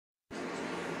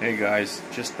Hey guys,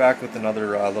 just back with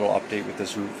another little update with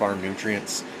this Rootfarm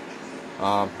nutrients.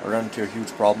 I ran into a huge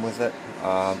problem with it.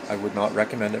 I would not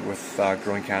recommend it with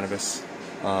growing cannabis.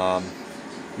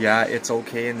 Yeah, it's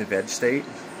okay in the veg state,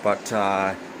 but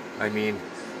I mean,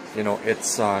 you know,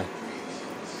 it's not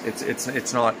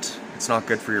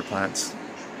good for your plants.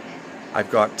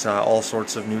 I've got all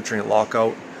sorts of nutrient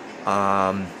lockout.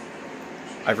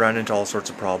 I've ran into all sorts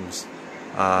of problems.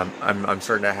 I'm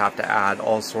starting to have to add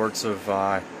all sorts of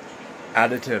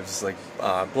additives like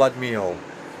blood meal.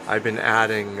 I've been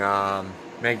adding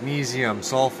magnesium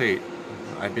sulfate.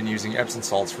 I've been using Epsom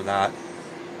salts for that,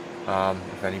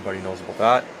 if anybody knows about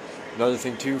that. Another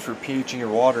thing too for pH in your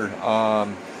water,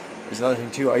 is another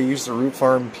thing too, I use the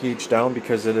Rootfarm pH down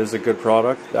because it is a good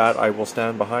product that I will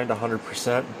stand behind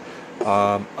 100%.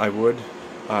 I would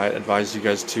advise you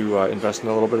guys to invest in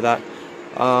a little bit of that.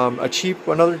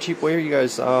 Another cheap way, you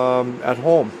guys, at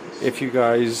home, if you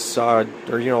guys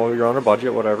or you're on a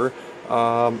budget, whatever,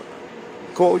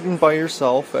 go out and buy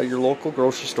yourself at your local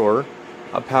grocery store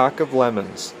a pack of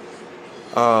lemons,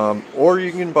 or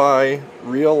you can buy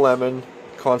real lemon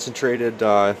concentrated,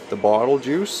 the bottle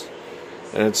juice,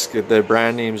 and it's the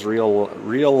brand name's real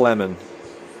lemon.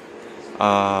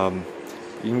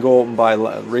 You can go out and buy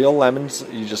real lemons.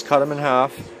 You just cut them in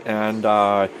half, and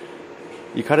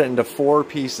you cut it into 4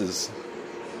 pieces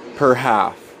per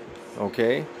half,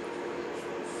 okay?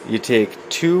 You take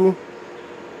 2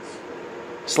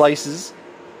 slices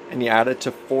and you add it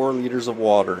to 4 liters of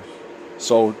water.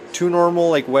 So 2 normal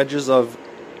like wedges of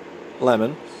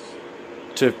lemon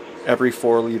to every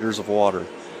 4 liters of water.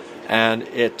 And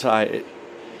it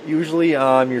usually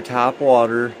your tap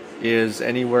water is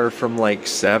anywhere from like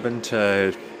 7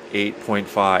 to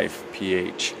 8.5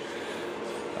 pH.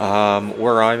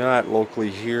 Where I'm at locally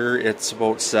here, it's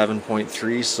about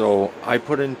 7.3. So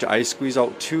I squeeze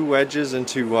out 2 wedges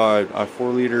into a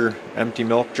 4-liter empty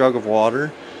milk jug of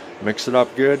water, mix it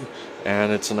up good,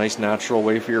 and it's a nice natural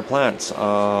way for your plants.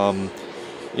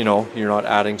 You know, you're not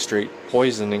adding straight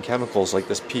poison and chemicals like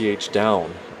this pH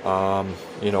down.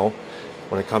 You know,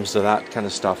 when it comes to that kind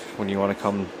of stuff, when you want to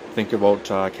come think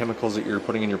about chemicals that you're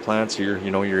putting in your plants, you're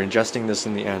ingesting this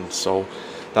in the end. So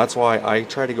that's why I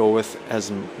try to go with as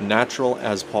natural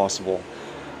as possible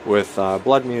with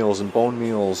blood meals and bone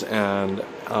meals, and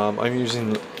I'm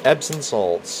using Epsom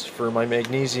salts for my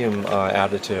magnesium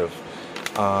additive.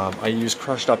 I use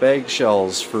crushed up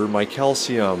eggshells for my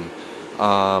calcium.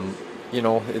 You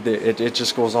know, it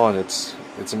just goes on. It's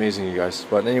amazing, you guys.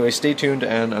 But anyway, stay tuned,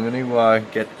 and I'm going to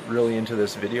get really into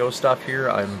this video stuff here.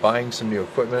 I'm buying some new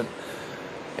equipment,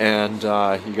 and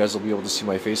you guys will be able to see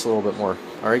my face a little bit more.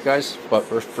 Alright guys, but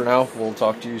for now, we'll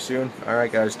talk to you soon.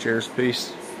 Alright guys, cheers,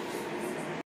 peace.